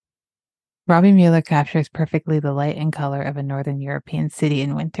Robby Müller captures perfectly the light and color of a Northern European city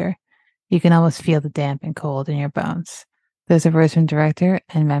in winter. You can almost feel the damp and cold in your bones. Those are words from director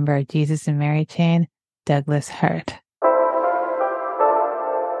and member of Jesus and Mary chain, Douglas Hurt.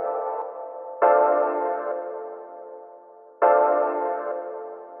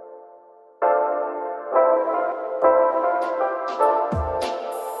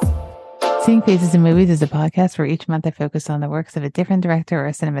 Seeing Faces in Movies is a podcast where each month I focus on the works of a different director or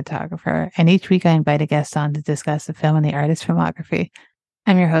a cinematographer, and each week I invite a guest on to discuss the film and the artist's filmography.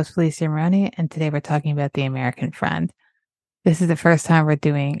 I'm your host, Felicia Maroney, and today we're talking about The American Friend. This is the first time we're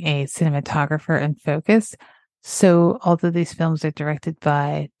doing a cinematographer in focus, so although these films are directed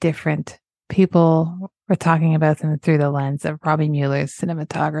by different people, we're talking about them through the lens of Robby Müller's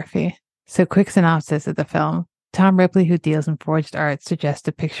cinematography. So quick synopsis of the film. Tom Ripley, who deals in forged art, suggests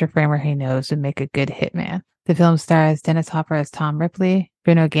a picture framer he knows would make a good hitman. The film stars Dennis Hopper as Tom Ripley,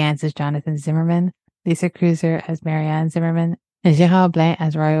 Bruno Ganz as Jonathan Zimmerman, Lisa Kreuzer as Marianne Zimmerman, and Gérard Blain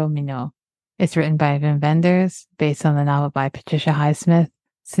as Raoul Minot. It's written by Wim Wenders, based on the novel by Patricia Highsmith,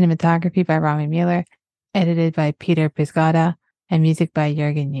 cinematography by Robby Müller, edited by Peter Pisgata, and music by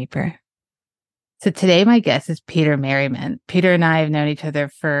Jürgen Nieper. So today my guest is Peter Merriman. Peter and I have known each other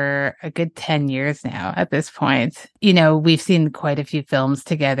for a good 10 years now at this point. You know, we've seen quite a few films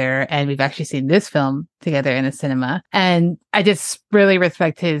together, and we've actually seen this film together in the cinema. And I just really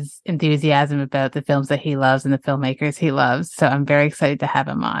respect his enthusiasm about the films that he loves and the filmmakers he loves. So I'm very excited to have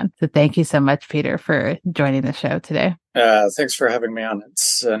him on. So thank you so much, Peter, for joining the show today. Thanks for having me on.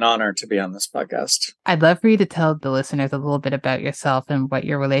 It's an honor to be on this podcast. I'd love for you to tell the listeners a little bit about yourself and what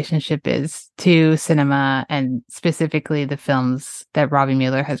your relationship is to cinema and specifically the films that Robby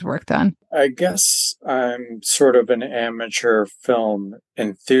Müller has worked on. I guess I'm sort of an amateur film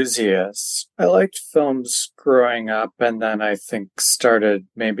enthusiast. I liked films growing up, and then I think started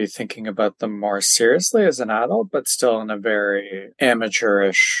maybe thinking about them more seriously as an adult, but still in a very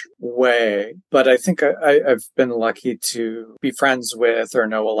amateurish way. But I think I've been lucky to be friends with or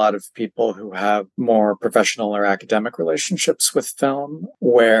know a lot of people who have more professional or academic relationships with film,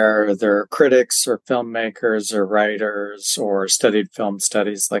 where they're critics or filmmakers or writers or studied film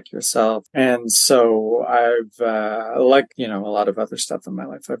studies like yourself. And so I've, like, a lot of other stuff in my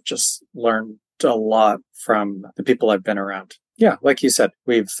life, I've just learned a lot from the people I've been around. Yeah, like you said,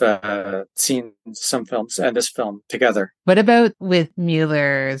 we've seen some films and this film together. What about with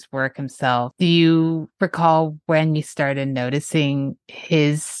Müller's work himself? Do you recall when you started noticing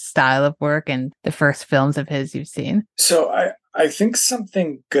his style of work and the first films of his you've seen? So I think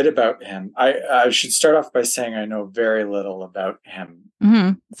something good about him. I should start off by saying I know very little about him.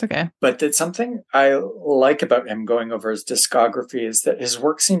 Mm-hmm. It's okay. But that something I like about him going over his discography is that his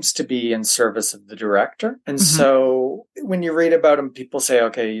work seems to be in service of the director. And so when you read about him, people say,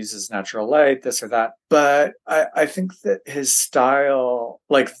 okay, he uses natural light, this or that. But I think that his style,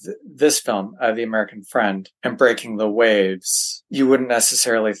 like this film, The American Friend, and Breaking the Waves, you wouldn't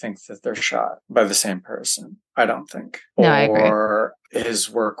necessarily think that they're shot by the same person. I don't think. No, I agree. Or his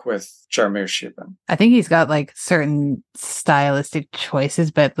work with Jarmusch Shiban. I think he's got like certain stylistic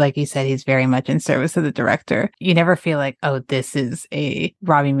choices, but like you said, he's very much in service of the director. You never feel like, oh, this is a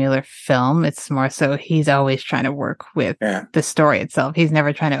Robby Müller film. It's more so he's always trying to work with the story itself. He's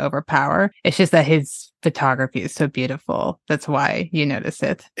never trying to overpower. It's just that his photography is so beautiful. That's why you notice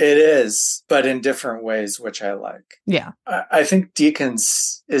it. It is, but in different ways, which I like. Yeah. I think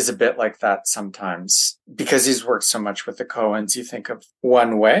Deakins is a bit like that sometimes because he's worked so much with the Coens. You think of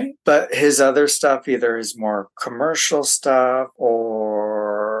one way, but his other stuff either is more commercial stuff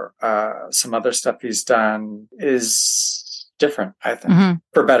or some other stuff he's done is different, I think,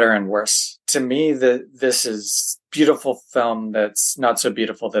 for better and worse. To me, this is beautiful film that's not so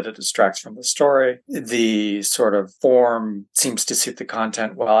beautiful that it distracts from the story. The sort of form seems to suit the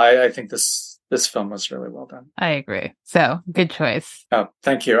content well. I think this film was really well done. I agree. So, good choice. Oh,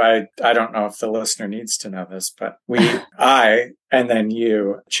 thank you. I don't know if the listener needs to know this, but I, and then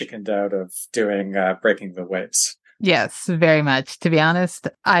you chickened out of doing Breaking the Waves. Yes, very much. To be honest,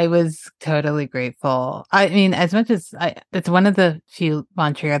 I was totally grateful. I mean, as much as it's one of the few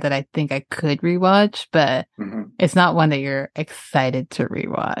Von Trier that I think I could rewatch, but it's not one that you're excited to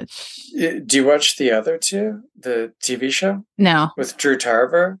rewatch. Do you watch the other two? The TV show? No. With Drew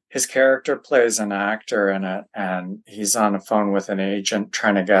Tarver? His character plays an actor in it, and he's on a phone with an agent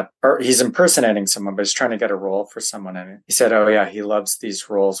he's impersonating someone, but he's trying to get a role for someone. And he said, oh yeah, he loves these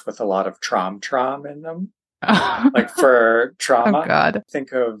roles with a lot of trom in them. Like for trauma. Oh God.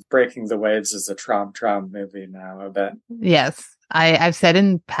 Think of Breaking the Waves as a trom movie now, I bet. Yes. I've said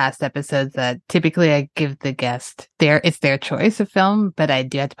in past episodes that typically I give the guest it's their choice of film, but I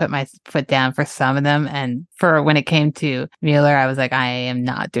do have to put my foot down for some of them. And for when it came to Müller, I was like, I am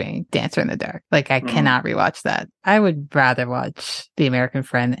not doing Dancer in the Dark. Like, I cannot rewatch that. I would rather watch The American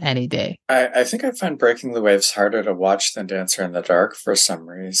Friend any day. I think I find Breaking the Waves harder to watch than Dancer in the Dark for some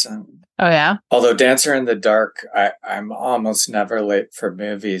reason. Oh, yeah? Although Dancer in the Dark, I'm almost never late for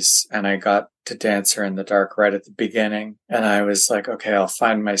movies, and I got to Dancer in the Dark right at the beginning, and I was like, okay, I'll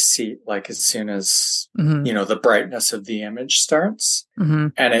find my seat like as soon as, the brightness of the image starts.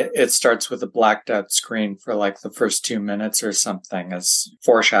 And it starts with a blacked out screen for like the first 2 minutes or something as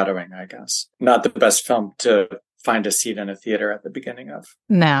foreshadowing, I guess. Not the best film to find a seat in a theater at the beginning of.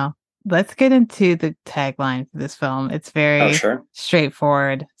 No. Let's get into the tagline for this film. It's very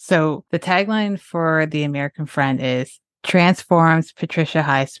straightforward. So the tagline for The American Friend is transforms Patricia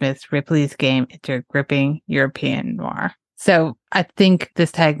Highsmith's Ripley's Game into a gripping European noir. So I think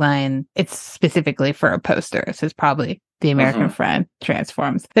this tagline, it's specifically for a poster. So it's probably The American Friend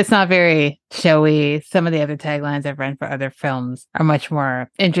transforms. It's not very showy. Some of the other taglines I've read for other films are much more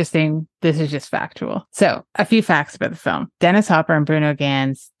interesting. This is just factual. So a few facts about the film. Dennis Hopper and Bruno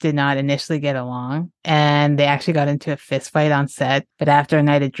Ganz did not initially get along, and they actually got into a fist fight on set. But after a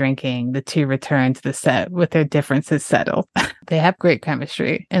night of drinking, the two returned to the set with their differences settled. They have great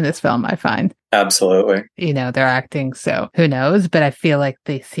chemistry in this film, I find. Absolutely. They're acting, so who knows? But I feel like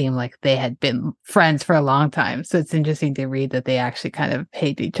they seem like they had been friends for a long time. So it's interesting to read that they actually kind of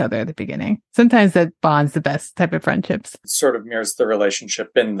hate each other at the beginning. Sometimes that bonds the best type of friendships. It sort of mirrors the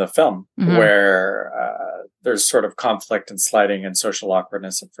relationship in the film, where there's sort of conflict and sliding and social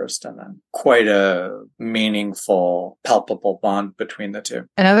awkwardness at first, and then quite a meaningful, palpable bond between the two.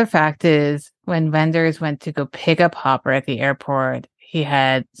 Another fact is when Wenders went to go pick up Hopper at the airport, he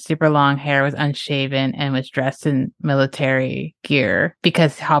had super long hair, was unshaven, and was dressed in military gear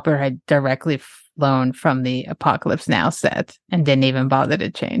because Hopper had directly flown from the Apocalypse Now set and didn't even bother to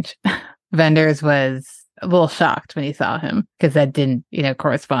change. Wenders was a little shocked when he saw him because that didn't,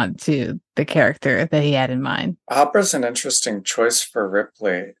 correspond to the character that he had in mind. Hopper's an interesting choice for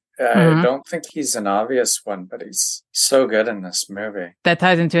Ripley. I don't think he's an obvious one, but he's so good in this movie. That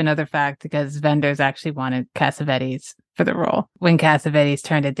ties into another fact because Wenders actually wanted Cassavetes for the role. When Cassavetes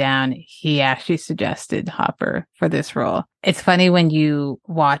turned it down, he actually suggested Hopper for this role. It's funny when you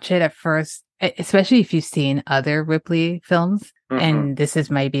watch it at first, especially if you've seen other Ripley films, and this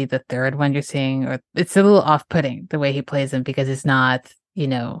is maybe the third one you're seeing, or it's a little off-putting the way he plays him because it's not,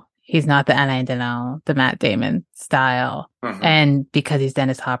 he's not the Alain Delon, the Matt Damon style. And because he's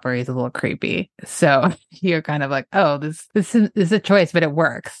Dennis Hopper, he's a little creepy. So you're kind of like, oh, this is a choice, but it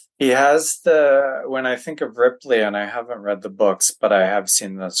works. He has when I think of Ripley, and I haven't read the books, but I have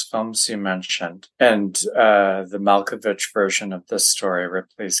seen those films you mentioned, and the Malkovich version of this story,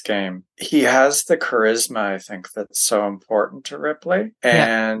 Ripley's Game. He has the charisma, I think, that's so important to Ripley.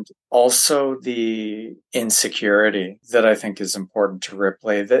 And also the insecurity that I think is important to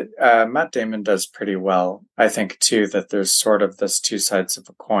Ripley that Matt Damon does pretty well. I think, too, that there's sort of this two sides of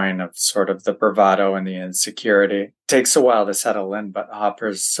a coin of sort of the bravado and the insecurity. It takes a while to settle in, but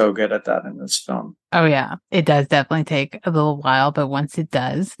Hopper's so good at that in this film. Oh, yeah. It does definitely take a little while, but once it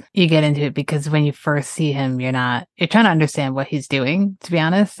does, you get into it because when you first see him, you're trying to understand what he's doing, to be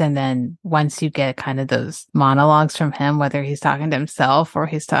honest. And then once you get kind of those monologues from him, whether he's talking to himself or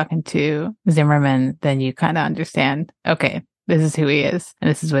he's talking to Zimmerman, then you kind of understand, okay, this is who he is, and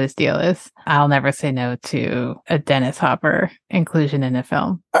this is what his deal is. I'll never say no to a Dennis Hopper inclusion in a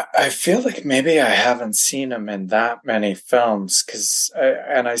film. I feel like maybe I haven't seen him in that many films,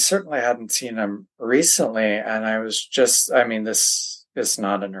 and I certainly hadn't seen him recently, and I was just, this is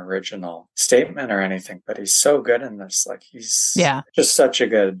not an original statement or anything, but he's so good in this. Like, he's just such a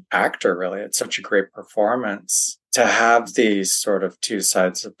good actor, really. It's such a great performance to have these sort of two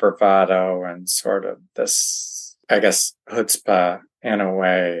sides of bravado and sort of this, I guess, chutzpah in a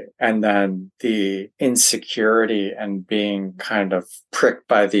way, and then the insecurity and being kind of pricked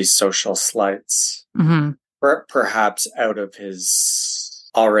by these social slights, perhaps out of his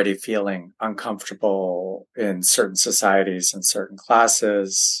already feeling uncomfortable in certain societies and certain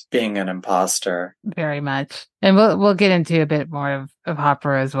classes, being an imposter. Very much. And we'll get into a bit more of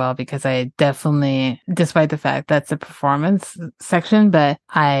Hopper as well, because I definitely, despite the fact that's a performance section, but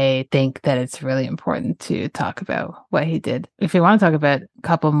I think that it's really important to talk about what he did. If you want to talk about a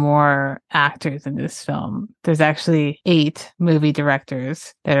couple more actors in this film, there's actually 8 movie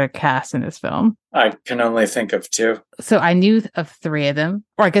directors that are cast in this film. I can only think of 2. So I knew of 3 of them,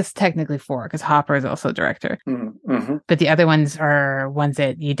 or I guess technically 4, because Hopper is also director. Mm-hmm. But the other ones are ones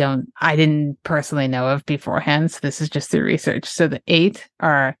that I didn't personally know of beforehand. So this is just through research. So the 8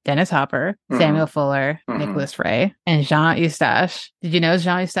 are Dennis Hopper, Samuel Fuller, Nicholas Ray, and Jean Eustache. Did you know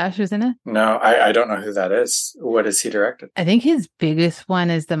Jean Eustache was in it? No, I don't know who that is. What has he directed? I think his biggest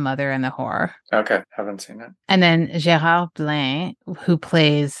one is The Mother and the Whore. Okay, haven't seen it. And then Gérard Blain, who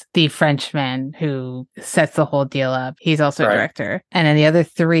plays the Frenchman who sets the whole deal up. He's also a director. And then the other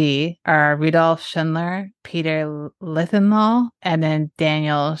 3 are Rudolf Schindler, Peter Lithenthal, and then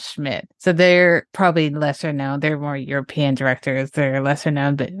Daniel Schmidt. So they're probably lesser known. They're more European directors. They're lesser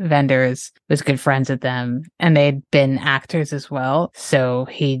known, but Wenders was good friends with them. And they'd been actors as well. So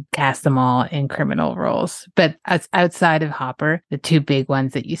he cast them all in criminal roles. But outside of Hopper, the 2 big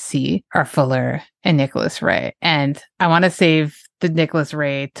ones that you see are Fuller and Nicholas Ray. And I want to save the Nicholas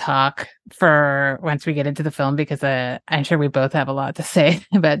Ray talk for once we get into the film, because I'm sure we both have a lot to say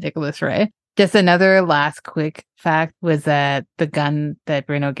about Nicholas Ray. Just another last quick fact was that the gun that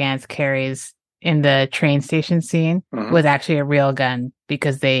Bruno Ganz carries in the train station scene was actually a real gun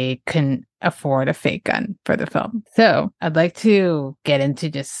because they couldn't afford a fake gun for the film. So I'd like to get into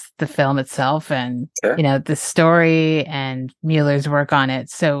just the film itself and, the story and Müller's work on it.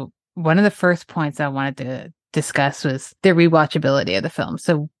 So one of the first points I wanted to discuss was the rewatchability of the film.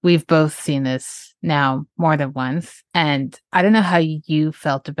 So we've both seen this now more than once, and I don't know how you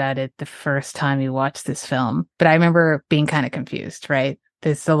felt about it the first time you watched this film, but I remember being kind of confused, right?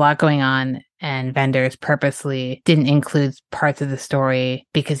 There's a lot going on, and Wenders purposely didn't include parts of the story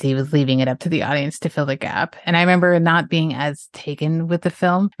because he was leaving it up to the audience to fill the gap. And I remember not being as taken with the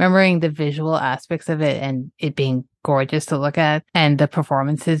film, remembering the visual aspects of it and it being gorgeous to look at and the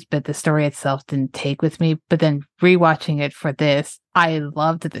performances, but the story itself didn't take with me. But then rewatching it for this, I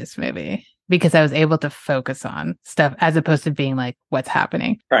loved this movie because I was able to focus on stuff as opposed to being like, what's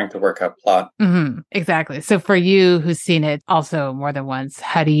happening? Trying to work out plot. Exactly. So for you who's seen it also more than once,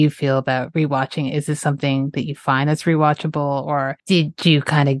 how do you feel about rewatching? Is this something that you find that's rewatchable, or did you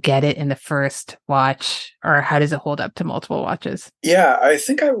kind of get it in the first watch, or how does it hold up to multiple watches? Yeah, I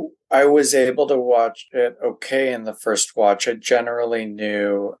think I was able to watch it okay in the first watch. I generally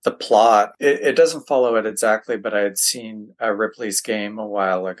knew the plot. It doesn't follow it exactly, but I had seen Ripley's Game a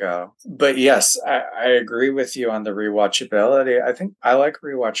while ago. But yes, I agree with you on the rewatchability. I think I like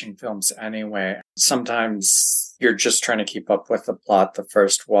rewatching films anyway. Sometimes you're just trying to keep up with the plot the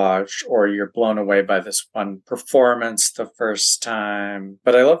first watch, or you're blown away by this one performance the first time.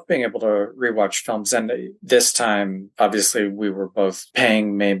 But I love being able to rewatch films. And this time, obviously, we were both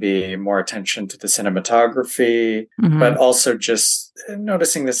paying maybe more attention to the cinematography, but also just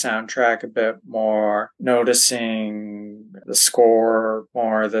noticing the soundtrack a bit more, noticing the score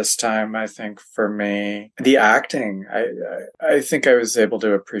more this time, I think, for me. The acting, I think I was able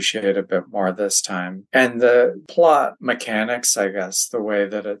to appreciate a bit more this time. And the plot mechanics, I guess, the way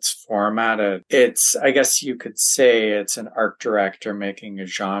that it's formatted, I guess you could say it's an art director making a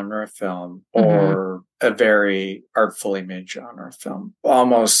genre film, or a very artfully made genre film,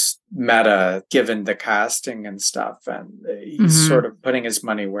 almost meta given the casting and stuff. And he's sort of putting his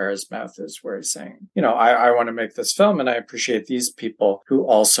money where his mouth is, where he's saying, I want to make this film, and I appreciate these people who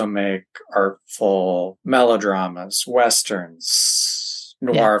also make artful melodramas, westerns,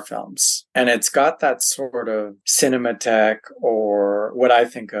 noir films. And it's got that sort of Cinematech, or what I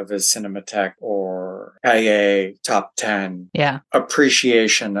think of as Cinematech or Cahiers top 10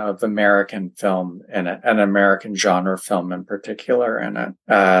 appreciation of American film in it, an American genre film in particular in it,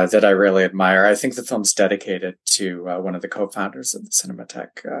 that I really admire. I think the film's dedicated to one of the co-founders of the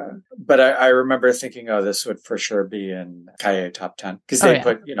Cinematech. But I remember thinking, this would for sure be in Cahiers top 10, because they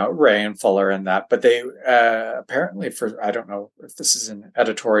put, Ray and Fuller in that. But they apparently, I don't know if this is an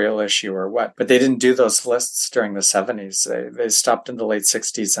editorial issue or what, but they didn't do those lists during the 70s. They stopped in the late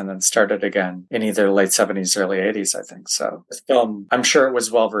 60s and then started again in either late 70s, early 80s, I think. So the film, I'm sure it was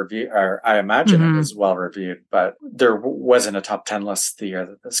well reviewed, or I imagine it was well reviewed, but there wasn't a top 10 list the year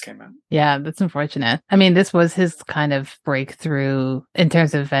that this came out. Yeah, that's unfortunate. I mean, this was his kind of breakthrough in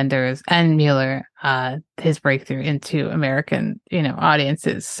terms of Wenders and Müller, his breakthrough into American,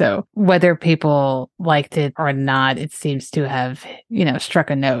 audiences. So whether people liked it or not, it seems to have,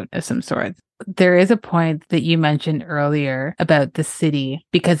 struck a note of some sort. There is a point that you mentioned earlier about the city,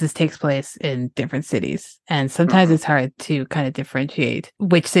 because this takes place in different cities. And sometimes it's hard to kind of differentiate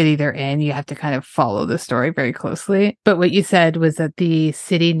which city they're in. You have to kind of follow the story very closely. But what you said was that the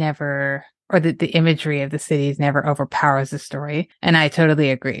city never, or the imagery of the cities never overpowers the story. And I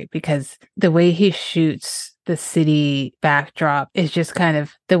totally agree, because the way he shoots the city backdrop is just kind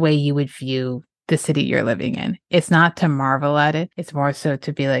of the way you would view the city you're living in. It's not to marvel at it. It's more so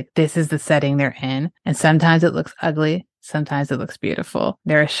to be like, this is the setting they're in. And sometimes it looks ugly. Sometimes it looks beautiful.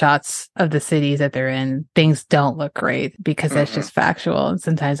 There are shots of the cities that they're in. Things don't look great because that's just factual. And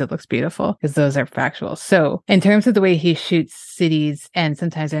sometimes it looks beautiful because those are factual. So in terms of the way he shoots cities, and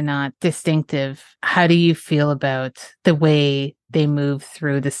sometimes they're not distinctive, how do you feel about the way they move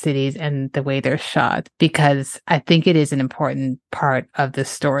through the cities and the way they're shot? Because I think it is an important part of the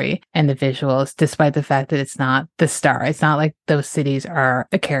story and the visuals, despite the fact that it's not the star. It's not like those cities are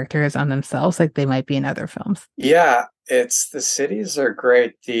the characters on themselves like they might be in other films. Yeah, the cities are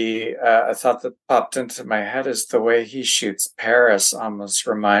great. A thought that popped into my head is the way he shoots Paris almost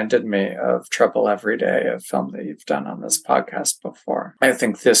reminded me of Trouble Every Day, a film that you've done on this podcast before. I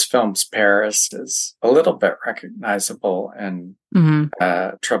think this film's Paris is a little bit recognizable in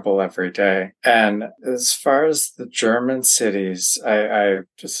Trouble Every Day. And as far as the German cities, I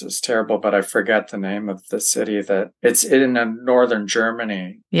this is terrible, but I forget the name of the city that it's in northern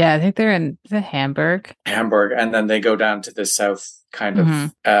Germany. Yeah, I think they're in Hamburg. Hamburg, and then they go down to the south kind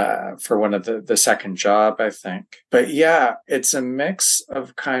of for one of the second job, I think. But yeah, it's a mix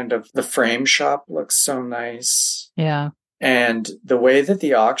of kind of the frame shop looks so nice. Yeah. And the way that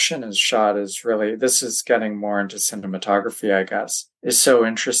the auction is shot is really, this is getting more into cinematography, I guess, is so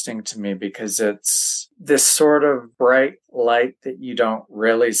interesting to me because it's this sort of bright light that you don't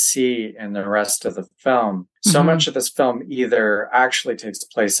really see in the rest of the film. So much of this film either actually takes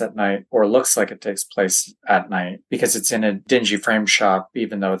place at night or looks like it takes place at night because it's in a dingy frame shop,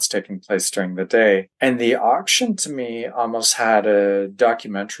 even though it's taking place during the day. And the auction to me almost had a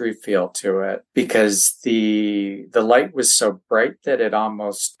documentary feel to it because the light was so bright that it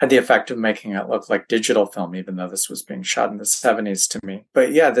almost had the effect of making it look like digital film, even though this was being shot in the 70s to me.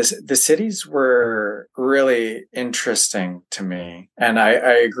 But yeah, the cities were really interesting to me. And I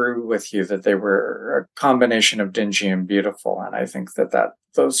agree with you that they were a combination of dingy and beautiful. And I think that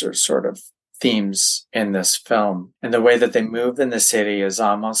those are sort of themes in this film. And the way that they move in the city is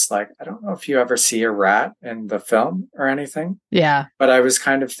almost like, I don't know if you ever see a rat in the film or anything. Yeah. But I was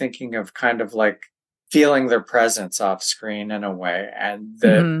kind of thinking of kind of like feeling their presence off screen in a way. And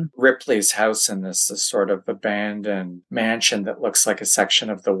the Ripley's house in this sort of abandoned mansion that looks like a section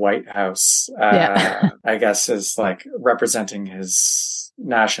of the White House, I guess is like representing his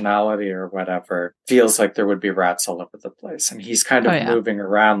nationality or whatever, feels like there would be rats all over the place. And he's kind of moving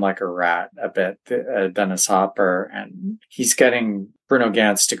around like a rat a bit, Dennis Hopper. And he's getting Bruno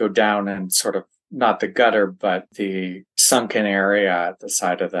Ganz to go down and sort of not the gutter, but the sunken area at the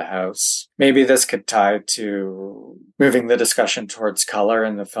side of the house. Maybe this could tie to moving the discussion towards color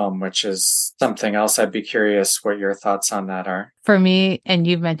in the film, which is something else. I'd be curious what your thoughts on that are. For me, and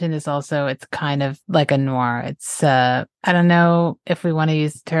you've mentioned this also, it's kind of like a noir. It's, I don't know if we want to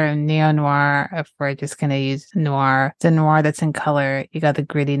use the term neo-noir, if we're just going to use noir. It's a noir that's in color. You got the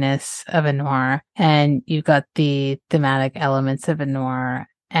grittiness of a noir, and you've got the thematic elements of a noir.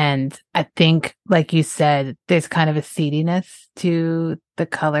 And I think, like you said, there's kind of a seediness to the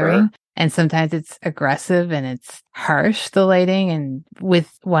coloring. Sure. And sometimes it's aggressive and it's harsh, the lighting. And with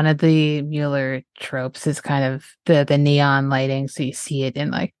one of the Müller tropes is kind of the neon lighting. So you see it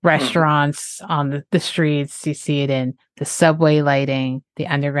in like restaurants on the streets. You see it in the subway lighting. The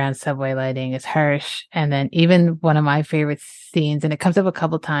underground subway lighting is harsh. And then even one of my favorite scenes, and it comes up a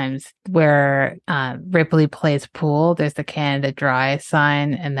couple times, where Ripley plays pool. There's the Canada Dry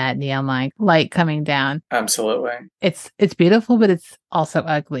sign and that neon light coming down. Absolutely. It's beautiful, but it's also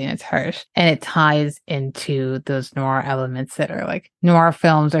ugly and it's harsh. And it ties into those noir elements that are like, noir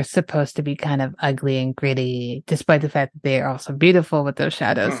films are supposed to be kind of ugly and gritty, despite the fact that they are also beautiful with those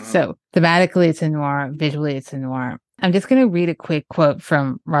shadows. So thematically, it's a noir. Visually, it's a noir. I'm just going to read a quick quote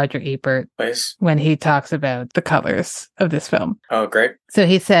from Roger Ebert. Please. When he talks about the colors of this film. Oh, great. So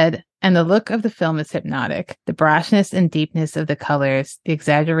he said, and the look of the film is hypnotic. The brashness and deepness of the colors, the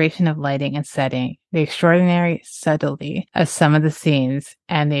exaggeration of lighting and setting, the extraordinary subtlety of some of the scenes,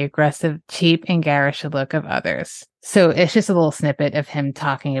 and the aggressive, cheap, and garish look of others. So it's just a little snippet of him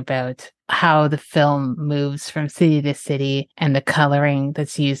talking about how the film moves from city to city and the coloring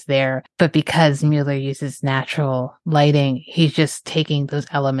that's used there. But because Müller uses natural lighting, he's just taking those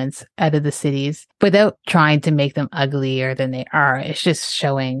elements out of the cities without trying to make them uglier than they are. It's just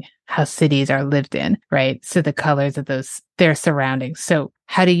showing how cities are lived in, right? So the colors of their surroundings. So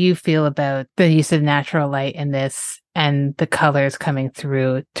how do you feel about the use of natural light in this and the colors coming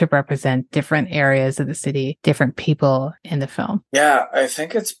through to represent different areas of the city, different people in the film? Yeah, I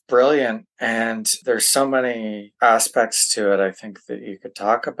think it's brilliant. And there's so many aspects to it, I think, that you could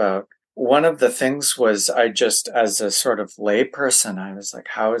talk about. one of the things was I just, as a sort of layperson, I was like,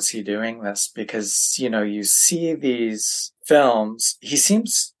 how is he doing this? Because, you see these films, he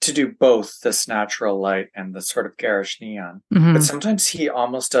seems to do both this natural light and the sort of garish neon. But sometimes he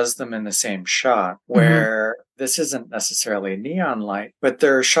almost does them in the same shot where this isn't necessarily neon light, but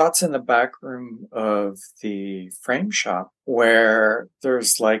there are shots in the back room of the frame shop where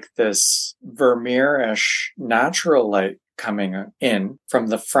there's like this Vermeer-ish natural light coming in from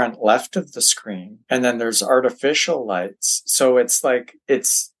the front left of the screen. And then there's artificial lights. So it's like,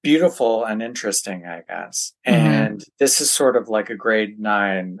 it's beautiful and interesting, I guess. And this is sort of like a grade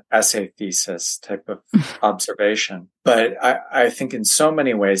 9 essay thesis type of observation. But I think in so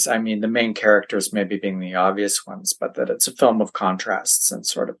many ways, I mean, the main characters maybe being the obvious ones, but that it's a film of contrasts and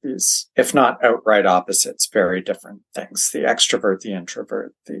sort of these, if not outright opposites, very different things. The extrovert, the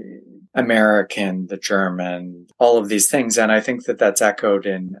introvert, the American, the German, all of these things. And I think that that's echoed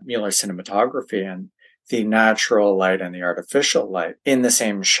in Müller cinematography, and the natural light and the artificial light in the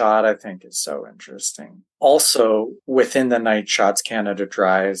same shot, I think, is so interesting. Also, within the night shots, Canada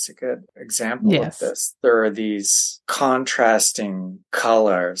Dry is a good example of this. There are these contrasting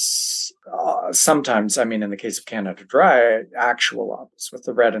colors. Sometimes, I mean, in the case of Canada Dry, actual opposites with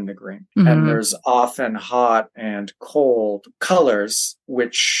the red and the green. And there's often hot and cold colors,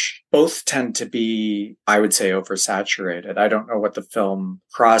 which both tend to be, I would say, oversaturated. I don't know what the film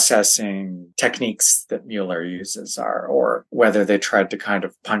processing techniques that Müller uses are, or whether they tried to kind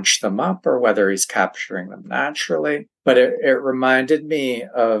of punch them up, or whether he's capturing them naturally. But it reminded me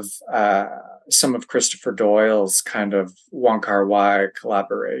of some of Christopher Doyle's kind of Wong Kar-wai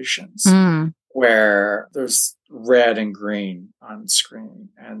collaborations, where there's red and green on screen,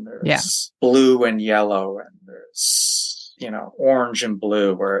 and there's blue and yellow, and there's orange and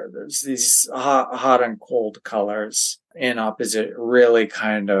blue, where there's these hot and cold colors in opposite, really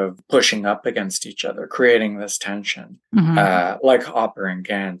kind of pushing up against each other, creating this tension, like Hopper and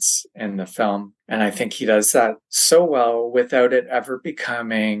Gantz in the film. And I think he does that so well without it ever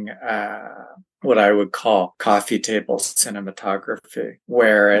becoming what I would call coffee table cinematography,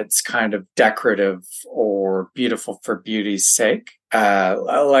 where it's kind of decorative or beautiful for beauty's sake.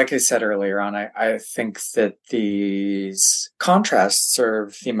 Like I said earlier on, I think that these contrasts are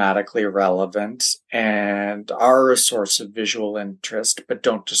thematically relevant and are a source of visual interest, but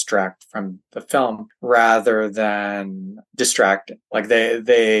don't distract from the film rather than distracting. Like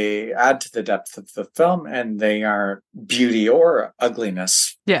they add to the depth of the film, and they aren't beauty or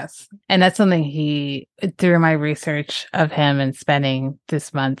ugliness. Yes. And that's something through my research of him and spending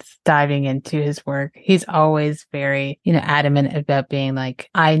this month diving into his work, he's always very, adamant about being like,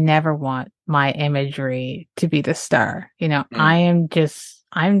 I never want my imagery to be the star.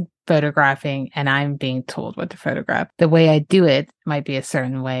 I'm photographing and I'm being told what to photograph. The way I do it might be a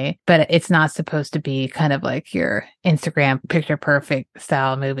certain way, but it's not supposed to be kind of like your Instagram picture perfect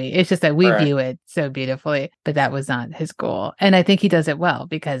style movie. It's just that we view it so beautifully, but that was not his goal. And I think he does it well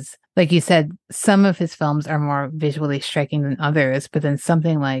because, like you said, some of his films are more visually striking than others, but then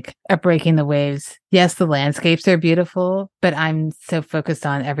something like A Breaking the Waves, yes, the landscapes are beautiful, but I'm so focused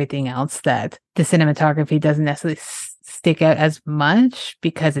on everything else that the cinematography doesn't necessarily stick out as much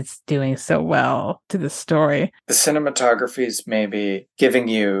because it's doing so well to the story. The cinematography is maybe giving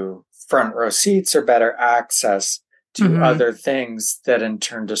you front row seats or better access to other things that in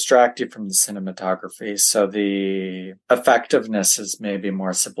turn distract you from the cinematography. So the effectiveness is maybe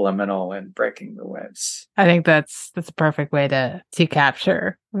more subliminal in Breaking the Waves. I think that's a perfect way to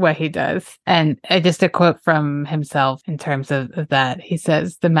capture what he does. And just a quote from himself in terms of that, he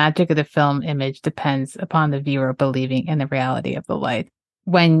says, "The magic of the film image depends upon the viewer believing in the reality of the light."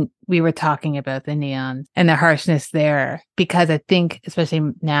 When we were talking about the neon and the harshness there, because I think,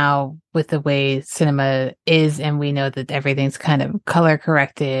 especially now with the way cinema is, and we know that everything's kind of color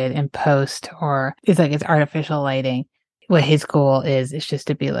corrected in post, or it's like it's artificial lighting. What his goal is just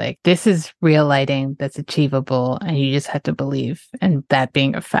to be like, this is real lighting that's achievable, and you just have to believe in that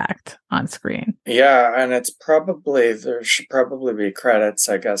being a fact on screen. Yeah, and there should probably be credits,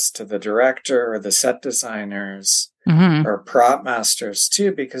 I guess, to the director or the set designers. Or prop masters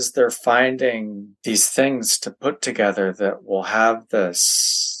too, because they're finding these things to put together that will have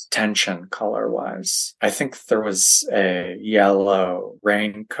this tension color-wise. I think there was a yellow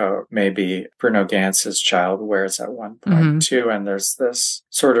raincoat, maybe Bruno Gantz's child wears at one point too, and there's this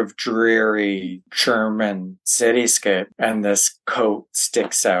sort of dreary German cityscape, and this coat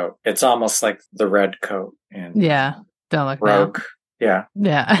sticks out. It's almost like the red coat in Don't look Rogue. Now. Yeah.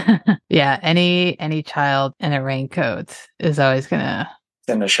 Yeah. Any child in a raincoat is always gonna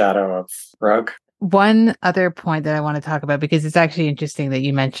in the shadow of Rogue. One other point that I want to talk about, because it's actually interesting that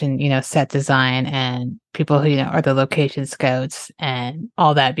you mentioned, set design and people who, are the location scouts and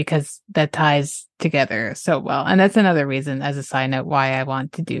all that, because that ties together so well. And that's another reason, as a side note, why I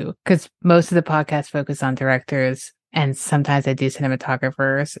want to do, because most of the podcasts focus on directors and sometimes I do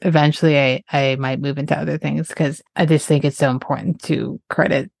cinematographers. Eventually I might move into other things because I just think it's so important to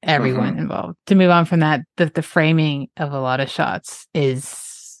credit everyone involved. To move on from that, the framing of a lot of shots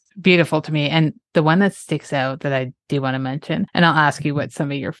is beautiful to me. And the one that sticks out that I do want to mention, and I'll ask you what some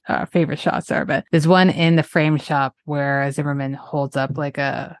of your favorite shots are, but there's one in the frame shop where Zimmerman holds up like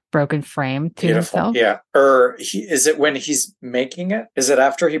a broken frame to himself. Yeah. Or is it when he's making it? Is it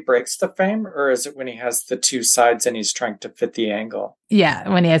after he breaks the frame, or is it when he has the two sides and he's trying to fit the angle? Yeah,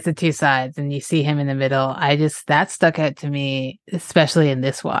 when he has the two sides and you see him in the middle, that stuck out to me, especially in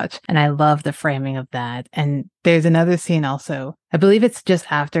this watch. And I love the framing of that. And there's another scene also, I believe it's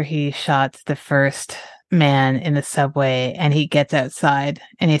just after he shot the first man in the subway and he gets outside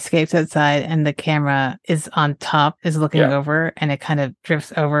and he escapes outside and the camera is on top, is looking over, and it kind of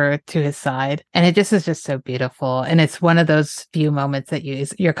drifts over to his side. And it just is just so beautiful. And it's one of those few moments that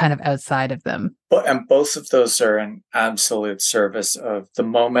you're kind of outside of them. And both of those are in absolute service of the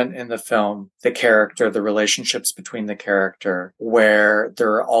moment in the film, the character, the relationships between the character, where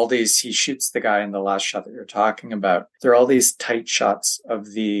there are all these, he shoots the guy in the last shot that you're talking about. There are all these tight shots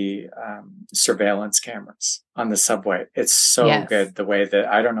of the surveillance cameras on the subway. It's so good the way that,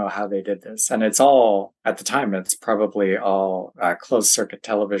 I don't know how they did this. And it's all, at the time, it's probably all closed circuit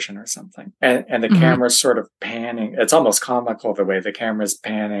television or something. And the camera's sort of panning. It's almost comical the way the camera's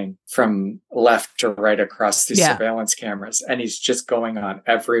panning from left to right across these surveillance cameras. And he's just going on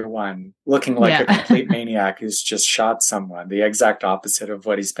everyone, looking like a complete maniac who's just shot someone, the exact opposite of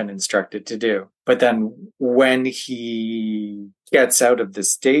what he's been instructed to do. But then when he gets out of the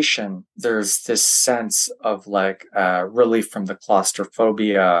station, there's this sense of like relief from the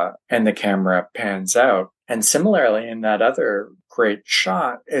claustrophobia, and the camera pans out. And similarly, in that other great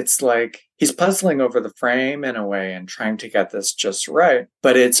shot, it's like he's puzzling over the frame in a way and trying to get this just right.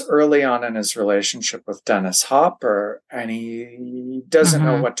 But it's early on in his relationship with Dennis Hopper, and he doesn't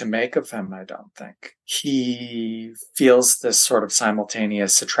know what to make of him, I don't think. He feels this sort of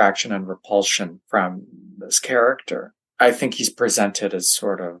simultaneous attraction and repulsion from this character. I think he's presented as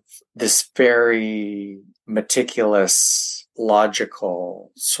sort of this very meticulous,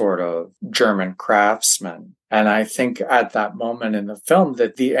 logical sort of German craftsman. And I think at that moment in the film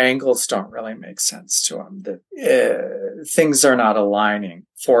that the angles don't really make sense to him, that things are not aligning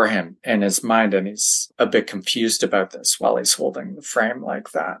for him in his mind. And he's a bit confused about this while he's holding the frame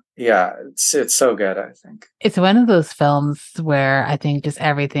like that. Yeah, it's so good, I think. It's one of those films where I think just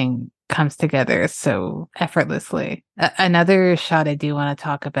everything comes together so effortlessly. Another shot I do want to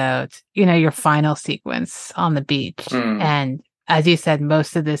talk about, your final sequence on the beach. And as you said,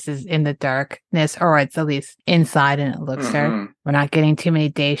 most of this is in the darkness, or it's at least inside and it looks dark. We're not getting too many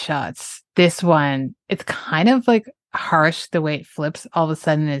day shots. This one, it's kind of like harsh the way it flips. All of a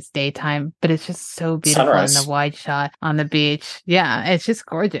sudden it's daytime, but it's just so beautiful. Sunrise. In the wide shot on the beach. Yeah, it's just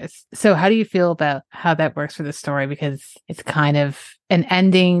gorgeous. So how do you feel about how that works for the story? Because it's kind of an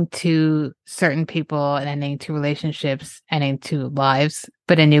ending to certain people, an ending to relationships, ending to lives,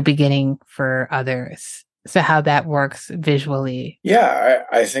 but a new beginning for others. So how that works visually. Yeah,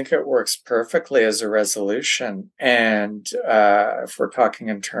 I think it works perfectly as a resolution. And if we're talking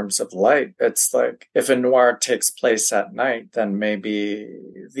in terms of light, it's like if a noir takes place at night, then maybe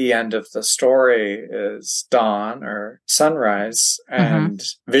the end of the story is dawn or sunrise. And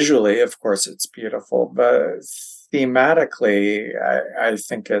visually, of course, it's beautiful, but thematically, I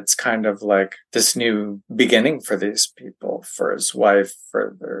think it's kind of like this new beginning for these people, for his wife,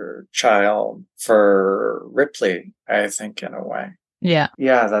 for their child, for Ripley, I think, in a way. Yeah.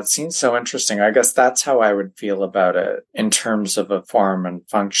 Yeah, that seems so interesting. I guess that's how I would feel about it in terms of a form and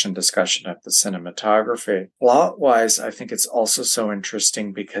function discussion of the cinematography. Plot-wise, I think it's also so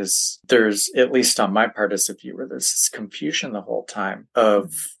interesting because there's, at least on my part as a viewer, there's this confusion the whole time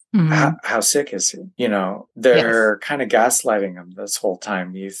of how sick is he? They're kind of gaslighting him this whole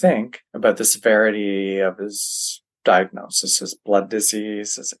time, you think, about the severity of his diagnosis. Is blood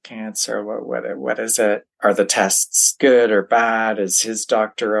disease? Is it cancer? What is it? Are the tests good or bad? Is his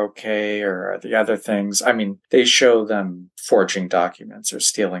doctor okay? Or are the other things? I mean, they show them forging documents or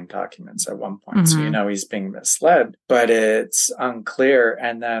stealing documents at one point. So, he's being misled, but it's unclear.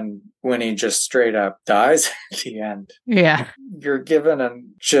 And then when he just straight up dies at the end, you're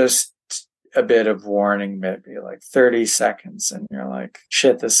given just a bit of warning, maybe like 30 seconds, and you're like,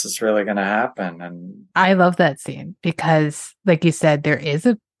 shit, this is really going to happen. And I love that scene because, like you said, there is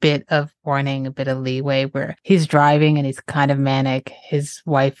a bit of warning, a bit of leeway where he's driving and he's kind of manic. His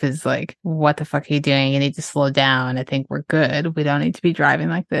wife is like, what the fuck are you doing? You need to slow down. I think we're good. We don't need to be driving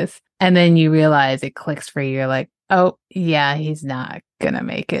like this. And then you realize it clicks for you. You're like, oh, yeah, he's not going to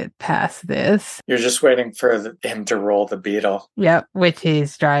make it past this. You're just waiting for him to roll the beetle. Yep, which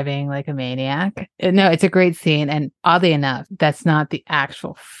he's driving like a maniac. No, it's a great scene. And oddly enough, that's not the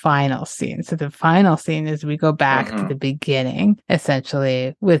actual final scene. So the final scene is we go back to the beginning,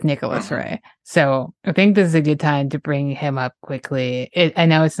 essentially, with Nicholas Ray. So I think this is a good time to bring him up quickly. I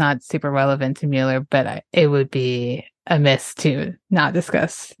know it's not super relevant to Müller, but it would be amiss to not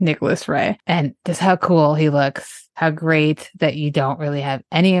discuss Nicholas Ray and just how cool he looks. How great that you don't really have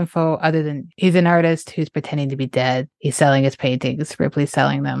any info other than he's an artist who's pretending to be dead. He's selling his paintings, Ripley's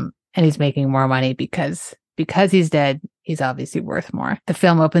selling them, and he's making more money because he's dead. He's obviously worth more. The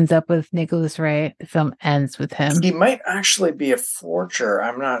film opens up with Nicholas Ray. The film ends with him. He might actually be a forger.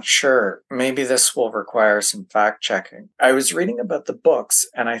 I'm not sure. Maybe this will require some fact checking. I was reading about the books,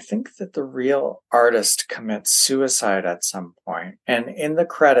 and I think that the real artist commits suicide at some point. And in the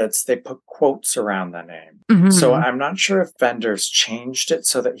credits, they put quotes around the name. So I'm not sure if Benders changed it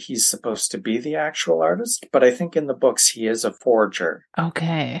so that he's supposed to be the actual artist, but I think in the books he is a forger.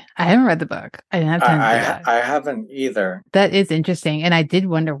 Okay. I haven't read the book. I didn't have time to do that. I haven't either. That is interesting. And I did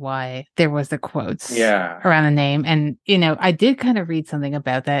wonder why there was the quotes around the name. And, I did kind of read something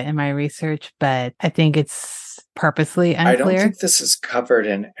about that in my research, but I think it's purposely unclear. I don't think this is covered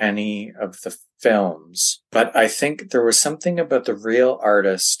in any of the films, but I think there was something about the real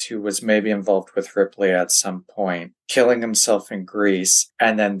artist who was maybe involved with Ripley at some point, killing himself in Greece,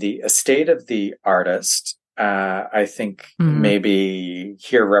 and then the estate of the artist, I think maybe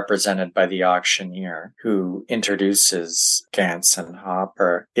here represented by the auctioneer who introduces Gantz and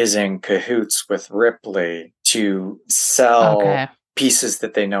Hopper, is in cahoots with Ripley to sell pieces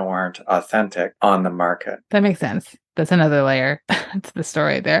that they know aren't authentic on the market. That makes sense. That's another layer to the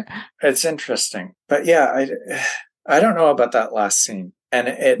story there. It's interesting. But yeah, I don't know about that last scene and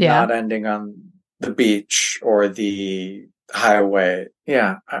it not ending on the beach or the highway.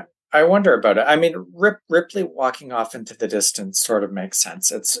 Yeah, I wonder about it. I mean, Ripley walking off into the distance sort of makes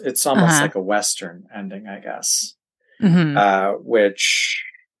sense. It's almost like a Western ending, I guess, which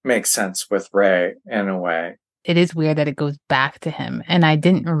makes sense with Ray in a way. It is weird that it goes back to him. And I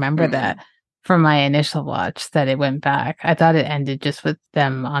didn't remember that from my initial watch, that it went back. I thought it ended just with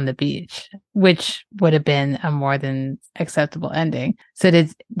them on the beach, which would have been a more than acceptable ending. So it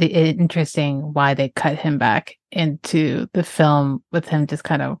is interesting why they cut him back into the film with him just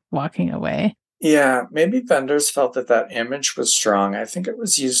kind of walking away. Yeah, maybe Benders felt that image was strong. I think it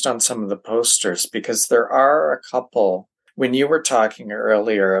was used on some of the posters because there are a couple. When you were talking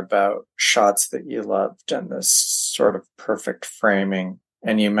earlier about shots that you loved and this sort of perfect framing,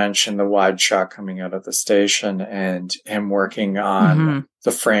 and you mentioned the wide shot coming out of the station and him working on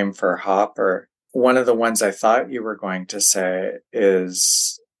the frame for Hopper, one of the ones I thought you were going to say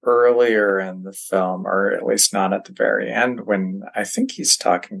is earlier in the film, or at least not at the very end, when I think he's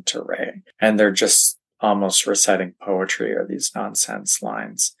talking to Ray and they're just almost reciting poetry or these nonsense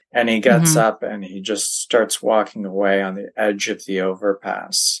lines. And he gets up and he just starts walking away on the edge of the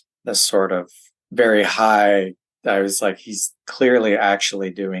overpass. This sort of very high, I was like, he's clearly actually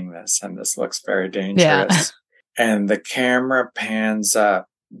doing this and this looks very dangerous. Yeah. And the camera pans up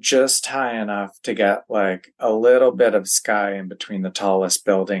just high enough to get like a little bit of sky in between the tallest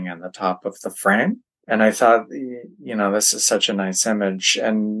building and the top of the frame. And I thought, this is such a nice image.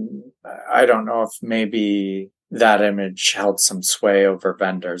 And I don't know if maybe that image held some sway over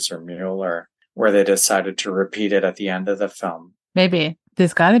Benders or Müller, where they decided to repeat it at the end of the film. Maybe.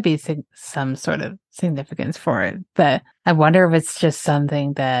 There's got to be some sort of significance for it. But I wonder if it's just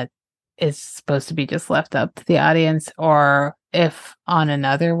something that is supposed to be just left up to the audience, or if on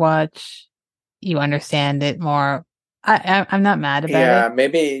another watch you understand it more. I'm not mad about it. Yeah,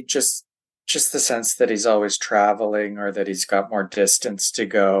 maybe just the sense that he's always traveling or that he's got more distance to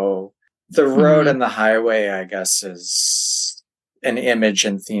go. The road and the highway, I guess, is an image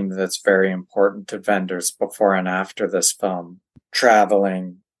and theme that's very important to Benders before and after this film.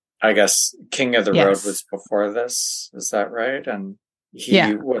 Traveling, I guess, King of the Road was before this. Is that right? And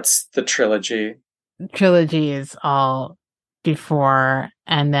what's the trilogy? The trilogy is all before,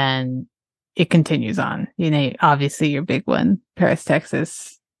 and then it continues on. Obviously your big one, Paris,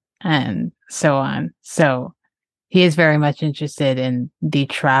 Texas, and so on. So he is very much interested in the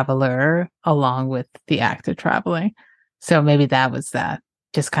traveler along with the act of traveling. So maybe that was that,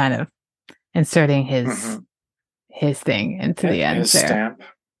 just kind of inserting his thing into the end his there. Stamp.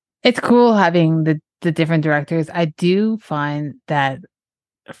 It's cool having the different directors. I do find that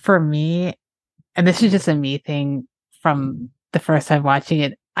for me, and this is just a me thing from the first time watching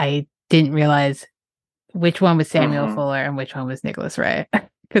it, I didn't realize which one was Samuel Fuller and which one was Nicholas Ray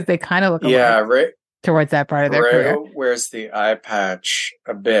because they kind of look alike towards that part of their career. Ray wears the eye patch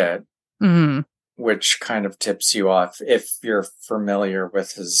a bit, which kind of tips you off if you're familiar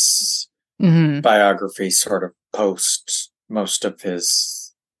with his biography, sort of post most of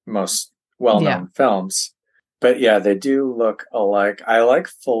his most well-known films. But yeah, they do look alike. I like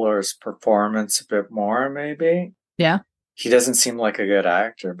Fuller's performance a bit more, maybe. Yeah. He doesn't seem like a good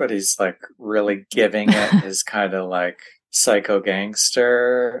actor, but he's like really giving it his kind of like psycho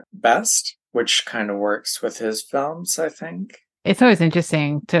gangster best, which kind of works with his films, I think. It's always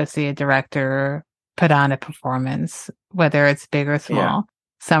interesting to see a director put on a performance, whether it's big or small. Yeah.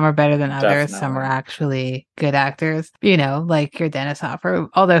 Some are better than others. Definitely. Some are actually good actors, you know, like your Dennis Hopper,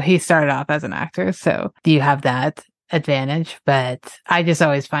 although he started off as an actor. So do you have that advantage? But I just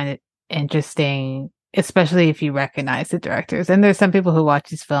always find it interesting, especially if you recognize the directors. And there's some people who watch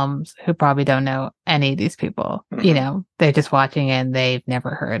these films who probably don't know any of these people. You know, they're just watching and they've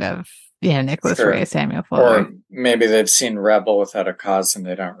never heard of, you know, Nicholas Ray, Samuel Fuller. Or maybe they've seen Rebel Without a Cause and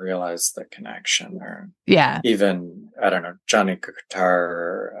they don't realize the connection. Or even, I don't know, Johnny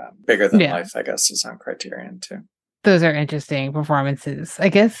Guitar, Bigger Than Life, I guess, is on Criterion too. Those are interesting performances. I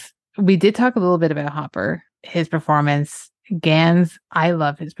guess we did talk a little bit about Hopper, his performance. Gans, I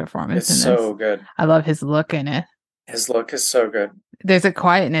love his performance. It's so good. I love his look in it. His look is so good. There's a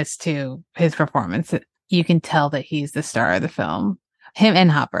quietness to his performance. You can tell that he's the star of the film. Him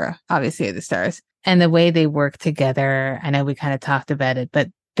and Hopper, obviously, are the stars. And the way they work together, I know we kind of talked about it, but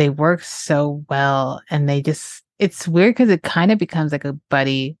they work so well. And they just, it's weird because it kind of becomes like a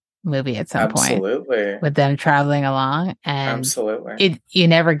buddy movie at some point. With them traveling along. And you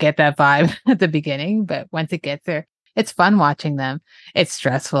never get that vibe at the beginning, but once it gets there, it's fun watching them. It's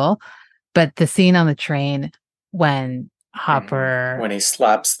stressful. But the scene on the train when Hopper... when he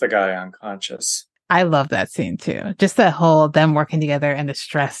slaps the guy unconscious. I love that scene too. Just that whole them working together and the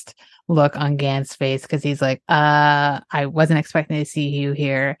stressed look on Gans' face because he's like, I wasn't expecting to see you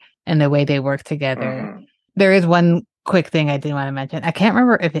here, and the way they work together. There is one quick thing I did want to mention. I can't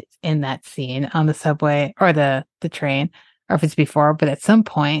remember if it's in that scene on the subway or the train or if it's before, but at some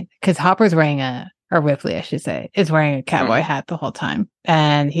point, because Hopper's wearing or Ripley, I should say, is wearing a cowboy hat the whole time.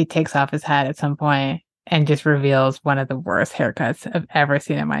 And he takes off his hat at some point and just reveals one of the worst haircuts I've ever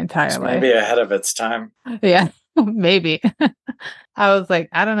seen in my entire life. Maybe ahead of its time. Yeah, maybe. I was like,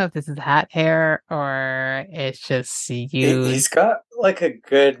 I don't know if this is hat hair or it's just you. He's got like a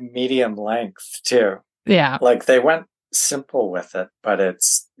good medium length too. Yeah. Like they went simple with it, but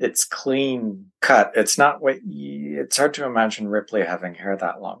it's clean cut. It's not it's hard to imagine Ripley having hair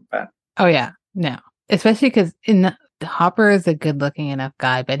that long, but. Oh yeah, no. Especially because Hopper is a good-looking enough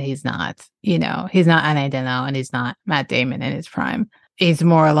guy, but he's not. You know, he's not Anna Deno and he's not Matt Damon in his prime. He's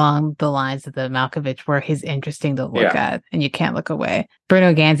more along the lines of the Malkovich, where he's interesting to look at, and you can't look away.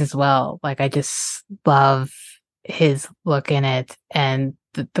 Bruno Gans as well. Like I just love his look in it, and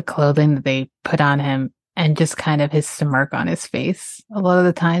the clothing that they put on him, and just kind of his smirk on his face a lot of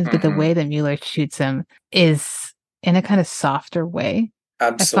the times. But the way that Müller shoots him is in a kind of softer way.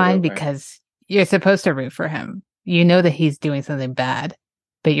 Absolutely. I find because you're supposed to root for him. You know that he's doing something bad,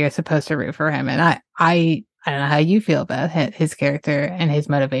 but you're supposed to root for him. And I don't know how you feel about his character and his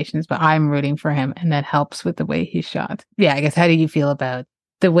motivations, but I'm rooting for him, and that helps with the way he's shot. Yeah, I guess how do you feel about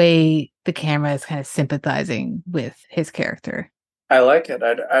the way the camera is kind of sympathizing with his character? I like it.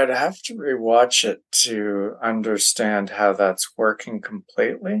 I'd have to rewatch it to understand how that's working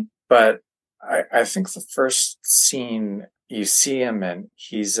completely. But I think the first scene you see him in,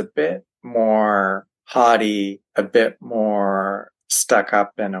 he's a bit more haughty, a bit more stuck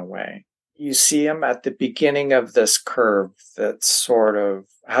up in a way. You see him at the beginning of this curve that sort of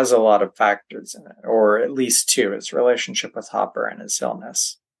has a lot of factors in it, or at least two, his relationship with Hopper and his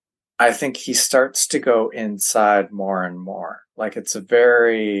illness. I think he starts to go inside more and more. Like it's a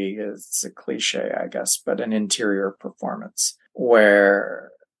cliche, I guess, but an interior performance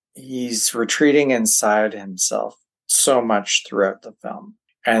where he's retreating inside himself so much throughout the film.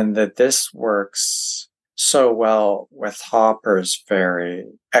 And that this works so well with Hopper's very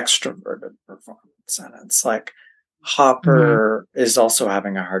extroverted performance. And it's like Hopper is also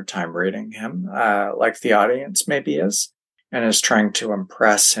having a hard time reading him, like the audience maybe is, and is trying to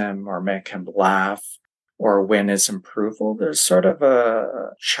impress him or make him laugh or win his approval. There's sort of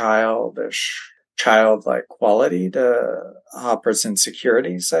a childlike quality to Hopper's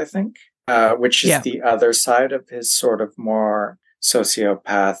insecurities, I think, which is the other side of his sort of more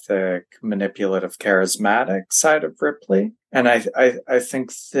sociopathic, manipulative, charismatic side of Ripley. And I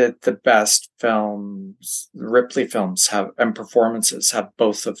think that the best films, Ripley films and performances have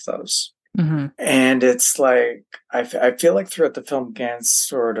both of those. Mm-hmm. And it's like, I feel like throughout the film, Gans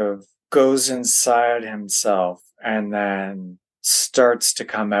sort of goes inside himself and then starts to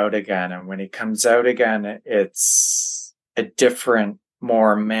come out again. And when he comes out again, it's a different,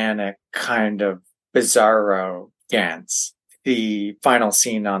 more manic kind of bizarro Gans. The final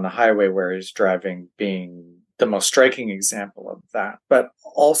scene on the highway where he's driving being the most striking example of that. But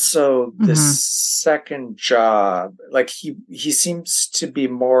also the second job, like he seems to be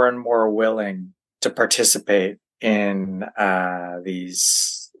more and more willing to participate in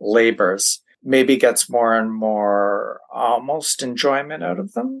these labors, maybe gets more and more almost enjoyment out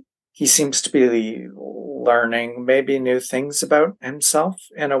of them. He seems to be learning maybe new things about himself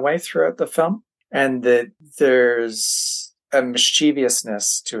in a way throughout the film. And that there's a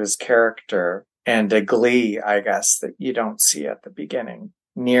mischievousness to his character and a glee, I guess, that you don't see at the beginning.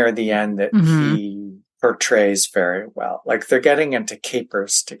 Near the end that he portrays very well. Like they're getting into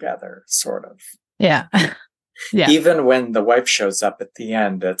capers together, sort of. Yeah. Yeah. Even when the wife shows up at the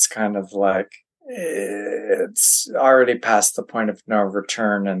end, it's kind of like it's already past the point of no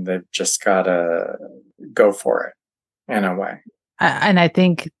return and they've just got to go for it in a way. And I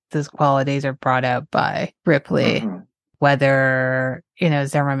think those qualities are brought out by Ripley, whether,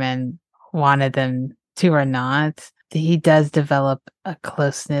 Zimmerman wanted them to or not. He does develop a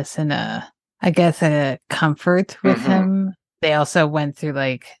closeness and a comfort with him. They also went through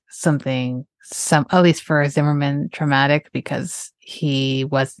like something, at least for Zimmerman, traumatic because he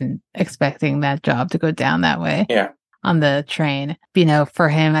wasn't expecting that job to go down that way on the train. For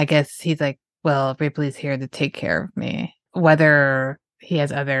him, I guess he's like, well, Ripley's here to take care of me. Whether he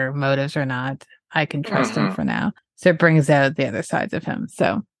has other motives or not, I can trust him for now. So it brings out the other sides of him.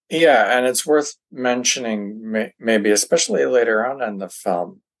 So yeah, and it's worth mentioning, maybe especially later on in the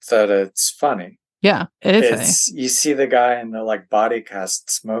film, that it's funny. Yeah, it is funny. You see the guy in the like body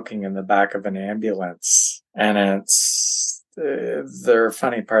cast smoking in the back of an ambulance, and there are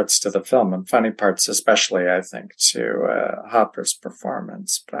funny parts to the film, and funny parts especially, I think, to Hopper's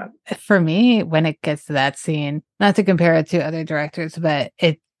performance. But for me, when it gets to that scene, not to compare it to other directors, but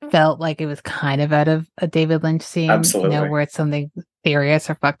it felt like it was kind of out of a David Lynch scene. Absolutely. Where it's something serious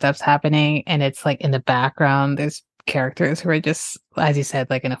or fucked up's happening, and it's like in the background, there's characters who are just, as you said,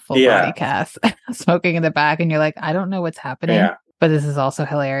 like in a full body cast, smoking in the back, and you're like, I don't know what's happening, but this is also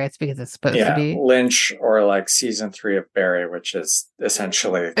hilarious because it's supposed to be Lynch, or like season 3 of Barry, which is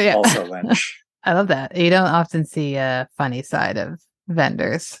essentially also Lynch. I love that. You don't often see a funny side of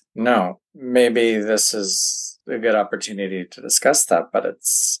Wenders. No, maybe this is a good opportunity to discuss that, but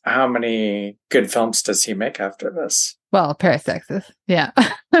it's how many good films does he make after this? Well, Paris, Texas. Yeah.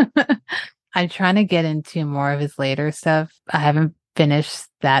 I'm trying to get into more of his later stuff. I haven't finished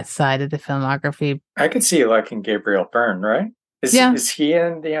that side of the filmography. I could see you liking Gabriel Byrne, right? Is he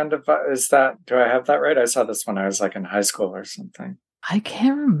in the end of, do I have that right? I saw this when I was like in high school or something. I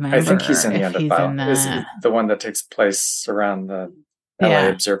can't remember. I think he's in the end of Violence. Is it the one that takes place around the LA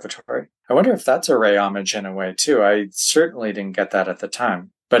Observatory? I wonder if that's a Ray homage in a way too. I certainly didn't get that at the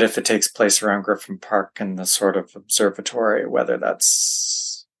time. But if it takes place around Griffin Park and the sort of observatory, whether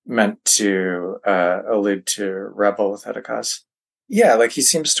that's meant to allude to Rebel Without a Cause. Yeah, like he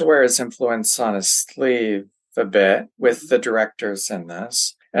seems to wear his influence on his sleeve a bit with the directors in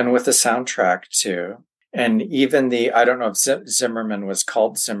this and with the soundtrack too. And even I don't know if Zimmerman was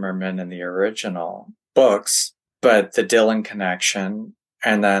called Zimmerman in the original books, but the Dylan connection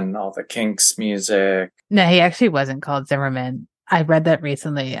and then all the Kinks music. No, he actually wasn't called Zimmerman. I read that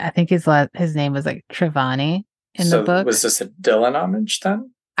recently. I think his name was like Trevani in the book. Was this a Dylan homage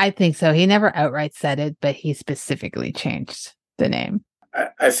then? I think so. He never outright said it, but he specifically changed the name.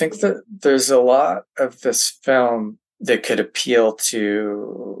 I think that there's a lot of this film that could appeal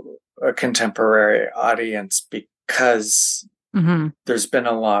to a contemporary audience because there's been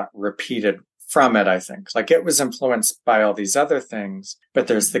a lot repeated from it, I think. Like it was influenced by all these other things, but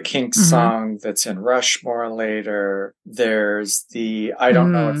there's the Kinks song that's in Rushmore later. There's I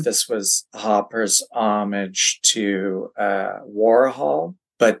don't know if this was Hopper's homage to Warhol,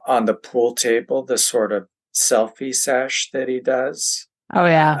 but on the pool table, the sort of selfie sesh that he does. Oh,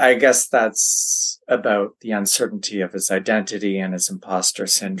 yeah. I guess that's about the uncertainty of his identity and his imposter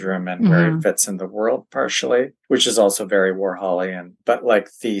syndrome and where he fits in the world partially, which is also very Warholian. But like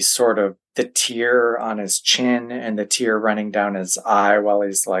the sort of the tear on his chin and the tear running down his eye while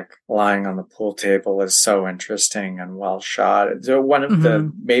he's like lying on the pool table is so interesting and well shot. It's one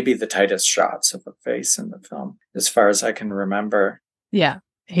of maybe the tightest shots of a face in the film, as far as I can remember. Yeah,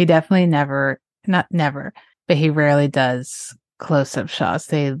 he definitely not never, but he rarely does close-up shots.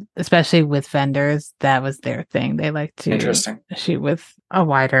 They, especially with vendors, that was their thing. They like to shoot with a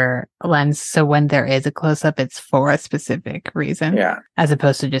wider lens. So when there is a close-up, it's for a specific reason. Yeah. As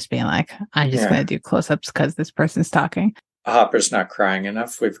opposed to just being like, I'm just going to do close-ups because this person's talking. Hopper's not crying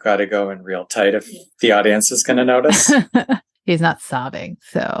enough. We've got to go in real tight if the audience is going to notice. He's not sobbing,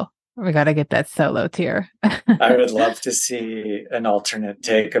 so we got to get that solo tear. I would love to see an alternate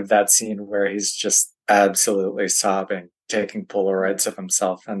take of that scene where he's just absolutely sobbing, taking Polaroids of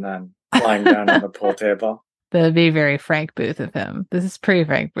himself and then lying down on the pool table. That would be very Frank Booth of him. This is pretty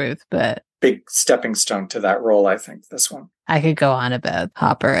Frank Booth, but big stepping stone to that role, I think, this one. I could go on about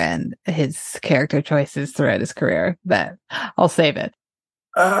Hopper and his character choices throughout his career, but I'll save it.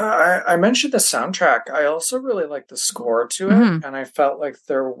 I mentioned the soundtrack. I also really like the score to it, and I felt like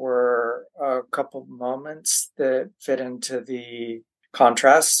there were a couple moments that fit into the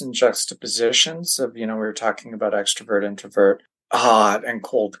contrasts and juxtapositions of, we were talking about extrovert, introvert, hot and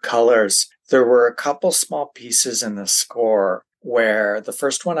cold colors. There were a couple small pieces in the score where the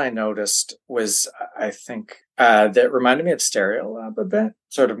first one I noticed was, I think, that reminded me of Stereolab a bit,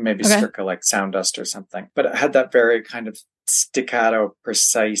 sort of maybe circa like Sound Dust or something, but it had that very kind of staccato,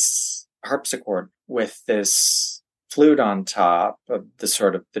 precise harpsichord with this flute on top of the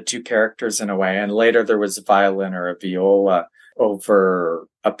sort of the two characters in a way. And later there was a violin or a viola over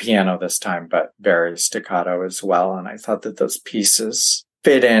a piano this time, but very staccato as well. And I thought that those pieces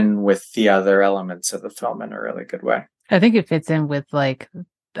fit in with the other elements of the film in a really good way. I think it fits in with, like,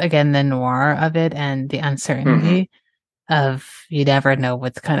 again, the noir of it and the uncertainty of you never know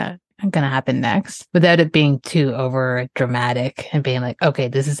what's kind of going to happen next without it being too over dramatic and being like, okay,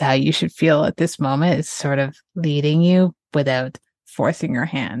 this is how you should feel at this moment. It's sort of leading you without forcing your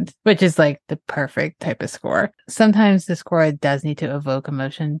hand, which is like the perfect type of score. Sometimes the score does need to evoke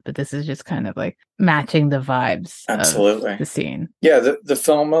emotion, but this is just kind of like matching the vibes of the scene. Yeah, the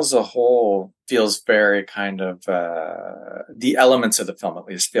film as a whole feels very kind of, the elements of the film at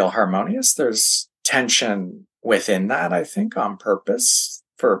least feel harmonious. There's tension within that, I think, on purpose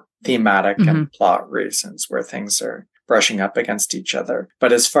for thematic and plot reasons where things are brushing up against each other.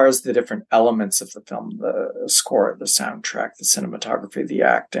 But as far as the different elements of the film, the score, the soundtrack, the cinematography, the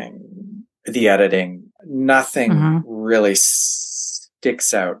acting, the editing, nothing really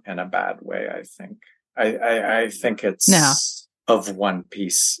sticks out in a bad way, I think. I think it's of one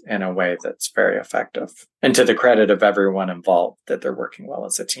piece in a way that's very effective. And to the credit of everyone involved, that they're working well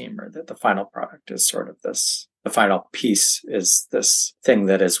as a team, or that the final product is sort of this, the final piece is this thing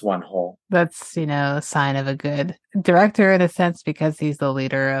that is one whole. That's, a sign of a good director in a sense, because he's the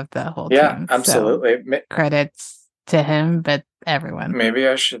leader of the whole team. Yeah, absolutely. So, credits to him, but everyone. Maybe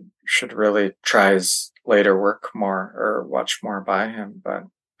I should really try his later work more or watch more by him, but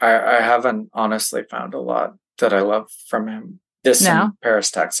I haven't honestly found a lot that I love from him. This in Paris,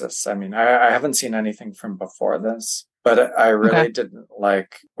 Texas. I mean, I haven't seen anything from before this, but I really didn't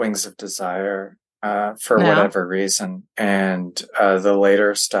like Wings of Desire for whatever reason. And the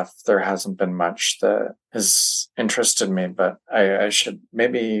later stuff, there hasn't been much that has interested me, but I should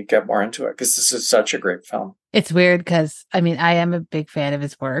maybe get more into it because this is such a great film. It's weird because, I mean, I am a big fan of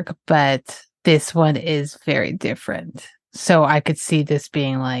his work, but this one is very different. So I could see this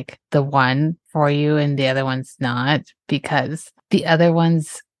being like the one for you and the other one's not, because the other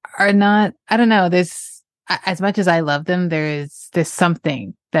ones are not, I don't know, there's, as much as I love them, there's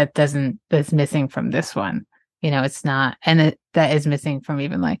something that's missing from this one. It's not, and that is missing from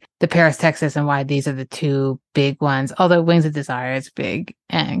even like the Paris, Texas, and why these are the two big ones. Although Wings of Desire is big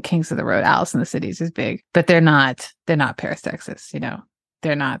and Kings of the Road, Alice in the Cities is big, but they're not Paris, Texas,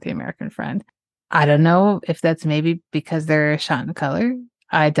 they're not The American Friend. I don't know if that's maybe because they're shot in color.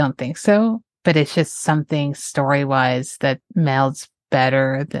 I don't think so, but it's just something story-wise that melds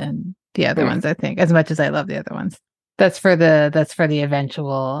better than the other ones, I think, as much as I love the other ones. That's for the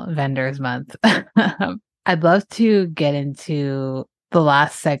eventual Vendors Month. I'd love to get into the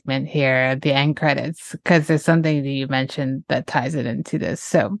last segment here, the end credits, because there's something that you mentioned that ties it into this.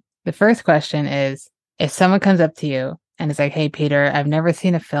 So the first question is, if someone comes up to you and is like, hey, Peter, I've never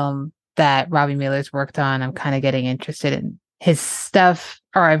seen a film that Robby Müller's worked on. I'm kind of getting interested in his stuff,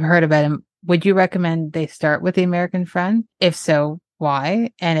 or I've heard about him. Would you recommend they start with The American Friend? If so,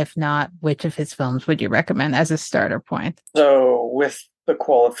 why? And if not, which of his films would you recommend as a starter point? So with the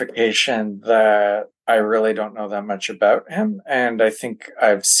qualification that I really don't know that much about him, and I think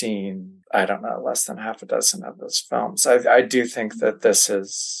I've seen, I don't know, less than half a dozen of his films. I do think that this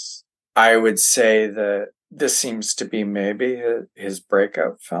is, I would say that this seems to be maybe his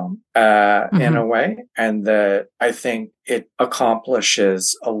breakout film in a way, and that I think it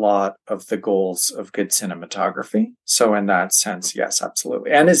accomplishes a lot of the goals of good cinematography. So in that sense, yes,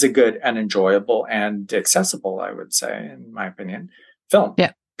 absolutely. And is a good and enjoyable and accessible, I would say, in my opinion, film.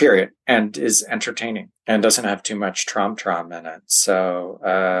 Yeah. Period. And is entertaining and doesn't have too much trom in it. So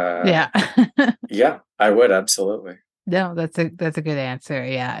yeah. yeah, I would absolutely. No, that's a good answer.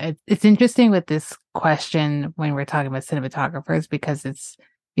 Yeah. It's interesting with this question when we're talking about cinematographers, because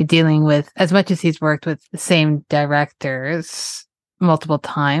you're dealing with, as much as he's worked with the same directors multiple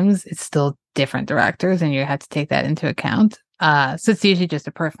times, it's still different directors, and you have to take that into account. So it's usually just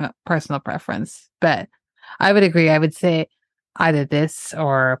a personal preference. But I would agree. I would say either this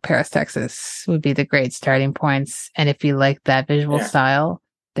or Paris, Texas would be the great starting points. And if you like that visual style,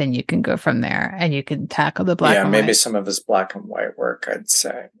 then you can go from there and you can tackle the black and white. Yeah, maybe some of his black and white work, I'd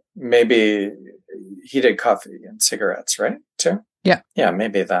say. Maybe he did Coffee and Cigarettes, right? Too? Yeah. Yeah,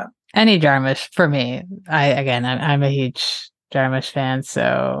 maybe that. Any Jarmusch for me. I'm a huge Jarmusch fan,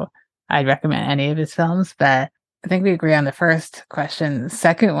 so I'd recommend any of his films, but I think we agree on the first question. The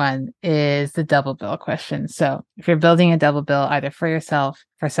second one is the double bill question. So if you're building a double bill, either for yourself,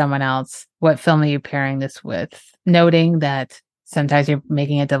 for someone else, what film are you pairing this with? Noting that sometimes you're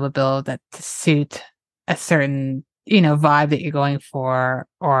making a double bill that to suit a certain, vibe that you're going for,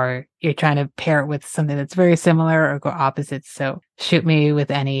 or you're trying to pair it with something that's very similar or go opposites. So shoot me with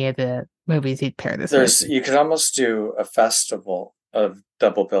any of the movies you'd pair this with. You could almost do a festival of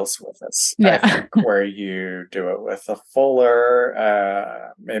double bills with this. Yeah. I think where you do it with a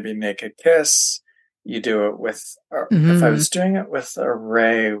Fuller, maybe Naked Kiss. You do it with, if I was doing it with a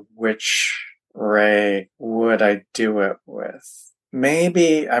Ray, which Ray would I do it with?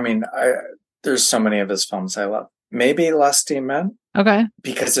 Maybe, there's so many of his films I love. Maybe Lusty Men. Okay.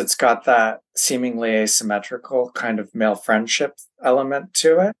 Because it's got that seemingly asymmetrical kind of male friendship element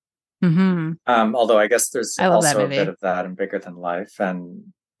to it. Although I guess there's also a bit of that in Bigger Than Life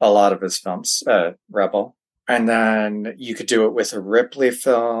and a lot of his films, Rebel. And then you could do it with a Ripley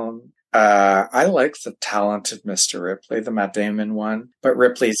film. I like The Talented Mr. Ripley, the Matt Damon one, but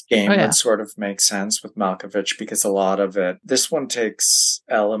Ripley's Game would sort of make sense with Malkovich, because a lot of it, this one takes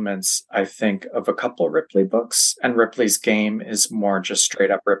elements, I think, of a couple of Ripley books, and Ripley's Game is more just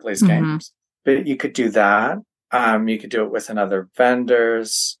straight up Ripley's games. But you could do that. You could do it with another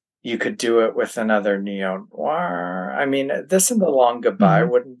Vendors. You could do it with another neo-noir. This and The Long Goodbye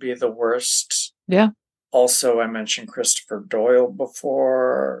wouldn't be the worst. Yeah. Also, I mentioned Christopher Doyle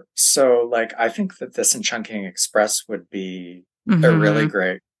before. So, I think that this and Chungking Express would be a really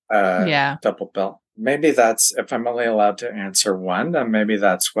great double bill. Maybe that's, if I'm only allowed to answer one, then maybe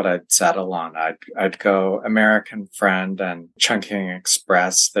that's what I'd settle on. I'd go American Friend and Chungking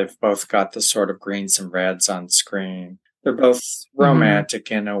Express. They've both got the sort of greens and reds on screen. They're both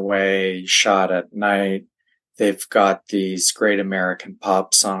romantic in a way, shot at night. They've got these great American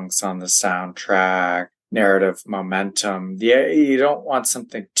pop songs on the soundtrack, narrative momentum. Yeah, you don't want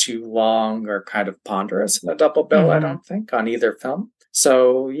something too long or kind of ponderous in a double bill, I don't think, on either film.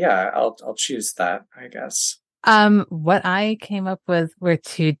 So yeah, I'll choose that, I guess. What I came up with were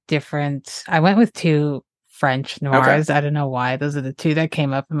two different. I went with two French noirs. Okay. I don't know why. Those are the two that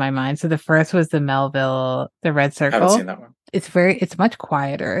came up in my mind. So the first was the Melville, The Red Circle. I haven't seen that one. It's much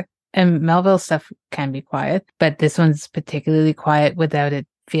quieter. And Melville stuff can be quiet, but this one's particularly quiet without it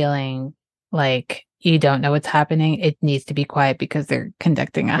feeling like you don't know what's happening. It needs to be quiet because they're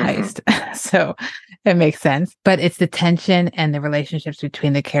conducting a heist. So it makes sense. But it's the tension and the relationships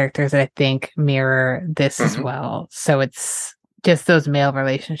between the characters that I think mirror this as well. So it's just those male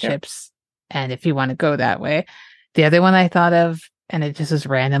relationships. And if you want to go that way, the other one I thought of, and it just was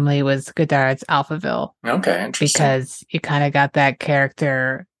randomly, was Godard's Alphaville. Okay, interesting. Because you kind of got that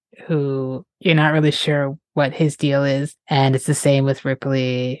character who you're not really sure what his deal is. And it's the same with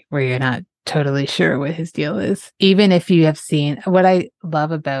Ripley, where you're not totally sure what his deal is. Even if you have seen, what I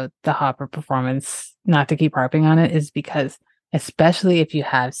love about the Hopper performance, not to keep harping on it, is because especially if you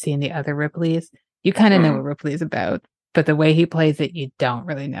have seen the other Ripleys, you kind of know what Ripley is about. But the way he plays it, you don't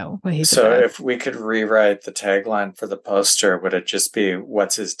really know what he's about. So if we could rewrite the tagline for the poster, would it just be,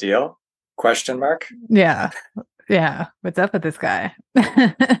 what's his deal? Question mark? Yeah. Yeah. What's up with this guy?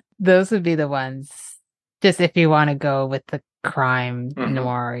 Those would be the ones, just if you want to go with the crime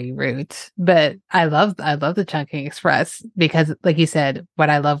noir route. But I love the Chungking Express, because like you said, what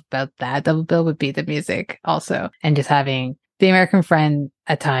I love about that double bill would be the music also. And just having The American Friend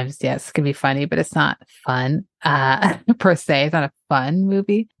at times, yes, can be funny, but it's not fun per se. It's not a fun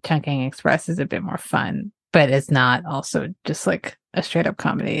movie. Chungking Express is a bit more fun, but it's not also just like a straight up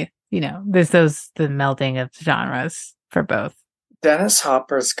comedy. there's the melding of genres for both. Dennis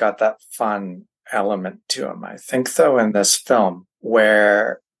Hopper's got that fun element to him, I think, though, in this film,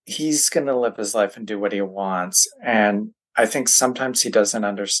 where he's going to live his life and do what he wants. And I think sometimes he doesn't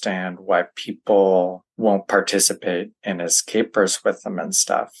understand why people won't participate in his capers with him and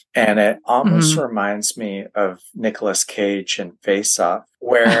stuff. And it almost reminds me of Nicolas Cage in Face Off,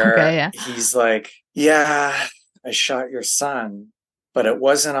 where he's like, yeah, I shot your son, but it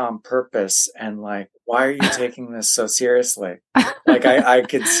wasn't on purpose. And like, why are you taking this so seriously? Like, I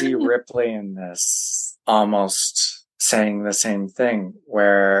could see Ripley in this almost saying the same thing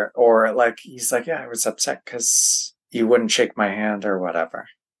or like, he's like, yeah, I was upset because you wouldn't shake my hand or whatever.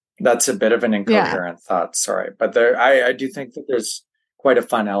 That's a bit of an incoherent thought, sorry. But I do think that there's quite a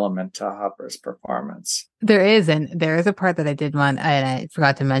fun element to Hopper's performance. There is, and there is a part that I did want, and I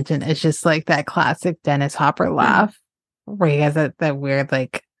forgot to mention. It's just like that classic Dennis Hopper laugh, where he has that weird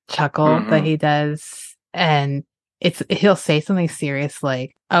like chuckle that he does, and he'll say something serious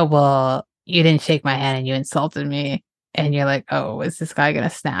like, "Oh well, you didn't shake my hand and you insulted me," and you're like, "Oh, is this guy gonna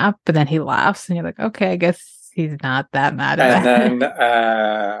snap?" But then he laughs, and you're like, "Okay, I guess he's not that mad at it." And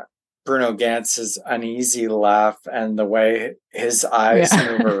then Bruno Gantz's uneasy laugh and the way his eyes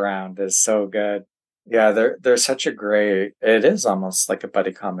move around is so good. Yeah, they're such a great. It is almost like a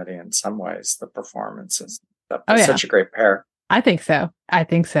buddy comedy in some ways. The performances, such a great pair. I think so,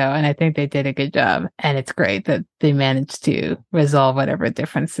 and I think they did a good job. And it's great that they managed to resolve whatever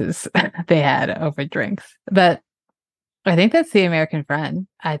differences they had over drinks. But I think that's The American Friend.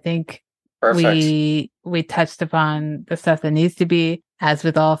 I think we touched upon the stuff that needs to be. As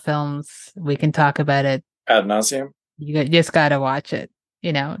with all films, we can talk about it ad nauseum. You just got to watch it.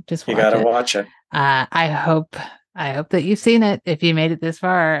 Just watch it. You got to watch it. I hope that you've seen it if you made it this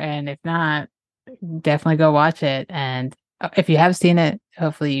far, and if not, definitely go watch it. And if you have seen it,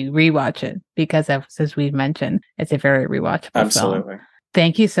 hopefully you rewatch it, because as we've mentioned, it's a very rewatchable film.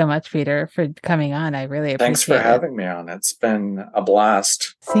 Thank you so much, Peter, for coming on. I really appreciate it. Thanks for having me on. It's been a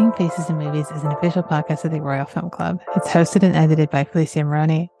blast. Seeing Faces in Movies is an official podcast of the Royal Film Club. It's hosted and edited by Felicia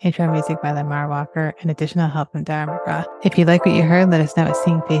Maroney, intro music by Lamar Walker, and additional help from Dara McGraw. If you like what you heard, let us know at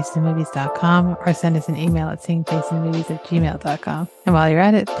seeingfacesinmovies.com or send us an email at seeingfacesinmovies@gmail.com. And while you're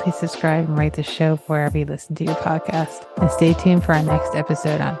at it, please subscribe and rate the show wherever you listen to your podcast. And stay tuned for our next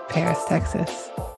episode on Paris, Texas.